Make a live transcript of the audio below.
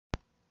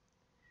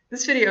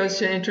This video is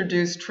to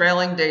introduce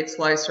trailing date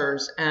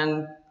slicers,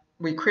 and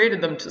we created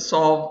them to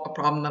solve a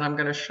problem that I'm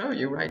going to show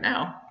you right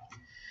now.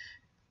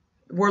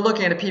 We're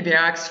looking at a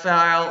PBX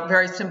file,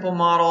 very simple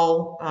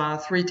model,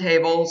 3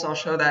 tables. I'll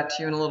show that to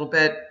you in a little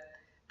bit.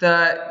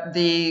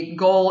 The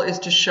goal is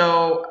to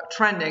show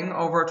trending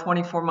over a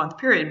 24-month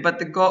period,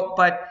 but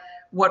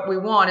what we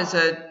want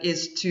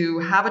is to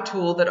have a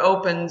tool that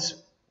opens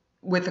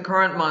with the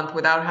current month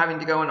without having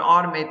to go and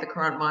automate the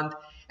current month.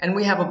 And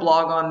we have a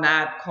blog on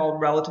that called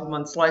Relative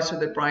Month Slicer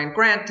that Brian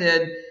Grant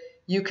did.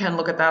 You can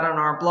look at that on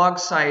our blog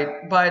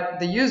site.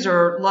 But the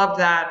user loved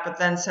that, but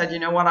then said, you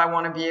know what, I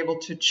want to be able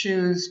to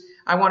choose,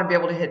 I want to be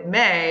able to hit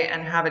May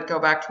and have it go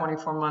back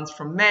 24 months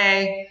from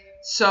May.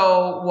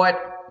 So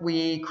what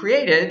we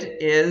created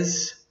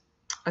is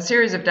a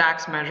series of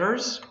DAX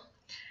measures,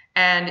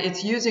 and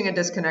it's using a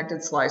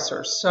disconnected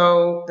slicer.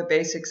 So the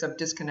basics of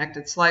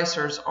disconnected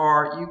slicers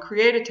are you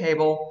create a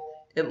table,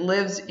 it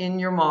lives in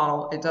your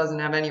model, it doesn't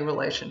have any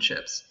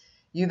relationships.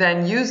 You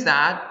then use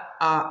that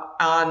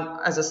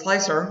as a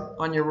slicer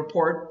on your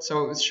report.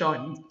 So it was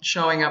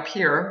showing up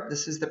here.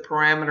 This is the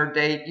parameter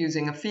date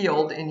using a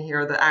field in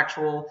here, the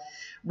actual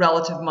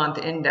relative month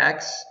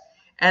index.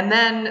 And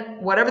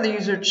then whatever the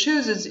user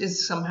chooses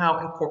is somehow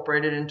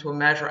incorporated into a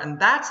measure. And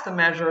that's the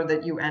measure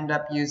that you end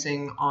up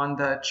using on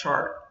the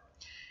chart.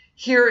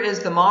 Here is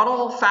the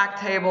model fact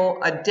table,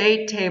 a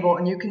date table,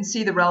 and you can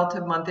see the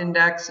relative month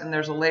index, and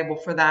there's a label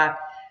for that.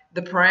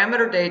 The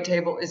parameter date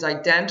table is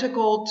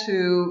identical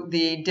to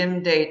the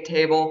dim date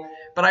table,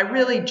 but I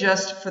really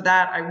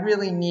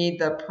need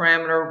the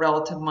parameter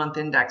relative month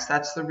index.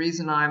 That's the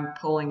reason I'm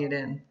pulling it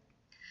in.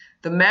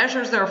 The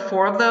measures, there are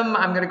 4 of them.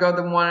 I'm going to go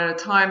them one at a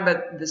time,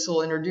 but this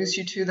will introduce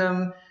you to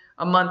them.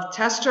 A month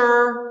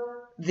tester,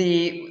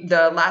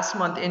 the last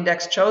month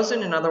index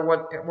chosen, in other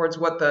words,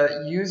 what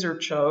the user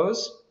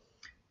chose.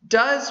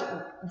 Does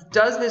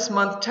this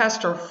month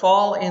tester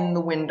fall in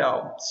the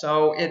window?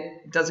 So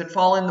does it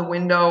fall in the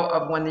window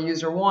of when the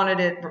user wanted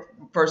it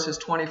versus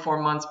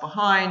 24 months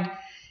behind?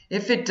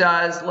 If it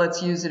does,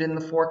 let's use it in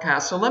the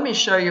forecast. So let me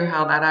show you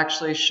how that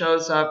actually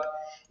shows up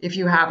if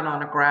you have it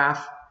on a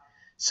graph.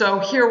 So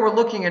here we're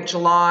looking at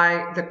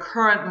July. The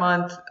current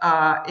month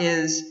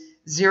is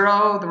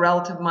 0, the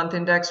relative month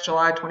index,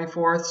 July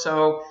 24th.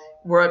 So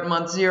we're at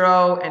month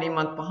 0. Any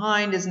month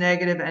behind is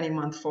negative. Any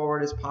month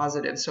forward is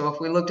positive. So if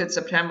we looked at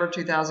September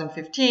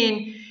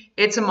 2015,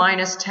 it's a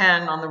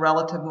 -10 on the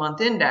relative month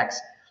index.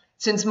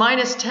 Since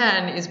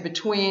 -10 is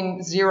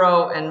between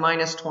 0 and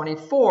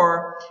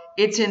 -24,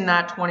 it's in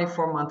that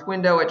 24-month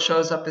window. It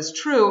shows up as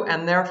true,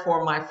 and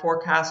therefore my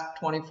forecast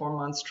 24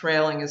 months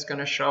trailing is going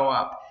to show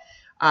up.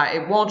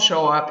 It won't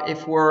show up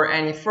if we're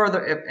any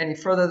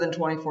further than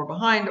 24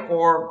 behind,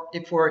 or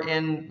if we're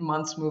in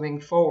months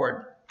moving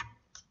forward.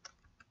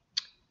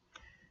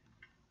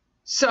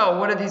 So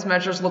what do these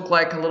measures look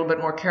like a little bit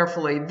more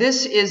carefully?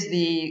 This is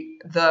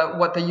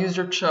what the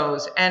user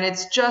chose, and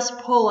it's just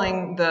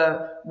pulling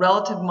the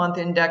relative month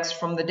index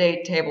from the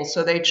date table.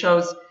 So they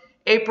chose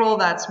April,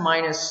 that's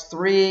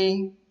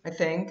 -3, I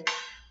think,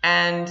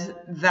 and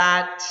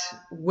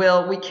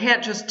we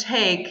can't just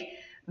take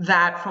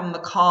that from the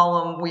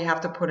column. We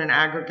have to put an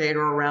aggregator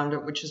around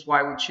it, which is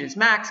why we choose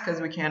max, because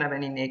we can't have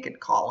any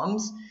naked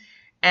columns.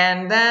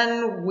 And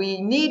then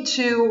we need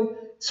to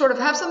sort of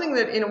have something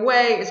that in a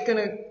way is going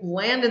to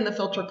land in the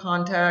filter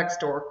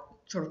context or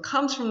sort of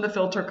comes from the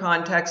filter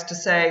context to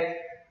say,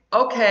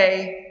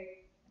 okay,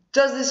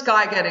 does this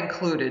guy get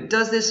included?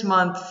 Does this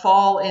month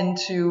fall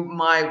into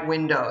my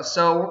window?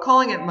 So we're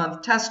calling it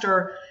month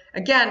tester.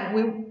 Again,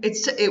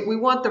 we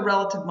want the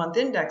relative month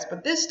index,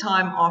 but this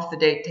time off the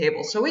date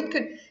table. So it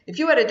could, if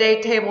you had a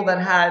date table that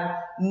had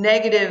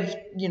negative,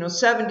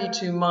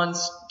 72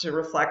 months to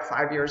reflect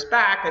 5 years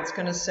back, it's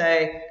going to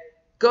say,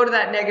 go to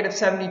that negative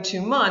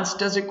 72 months.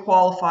 Does it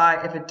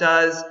qualify? If it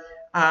does,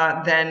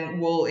 then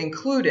we'll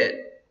include it.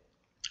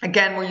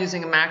 Again, we're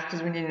using a max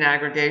because we need an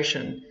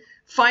aggregation.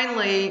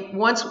 Finally,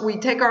 once we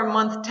take our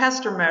month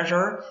tester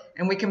measure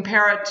and we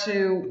compare it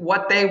to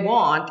what they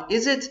want,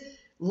 is it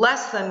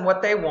less than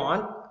what they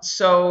want?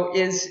 So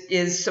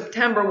is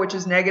September, which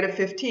is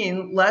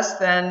 -15, less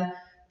than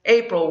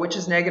April, which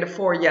is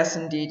 -4? Yes,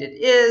 indeed it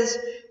is.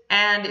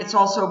 And it's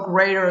also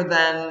greater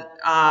than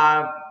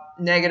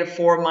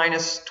 -4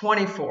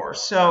 -24.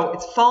 So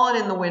it's fallen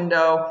in the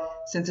window.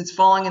 Since it's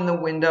falling in the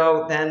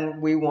window,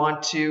 then we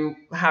want to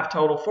have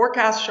total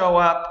forecast show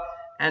up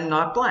and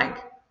not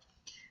blank.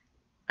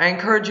 I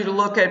encourage you to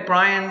look at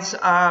Brian's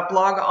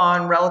blog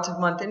on relative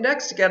month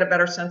index to get a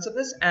better sense of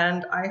this,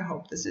 and I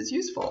hope this is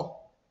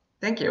useful.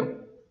 Thank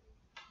you.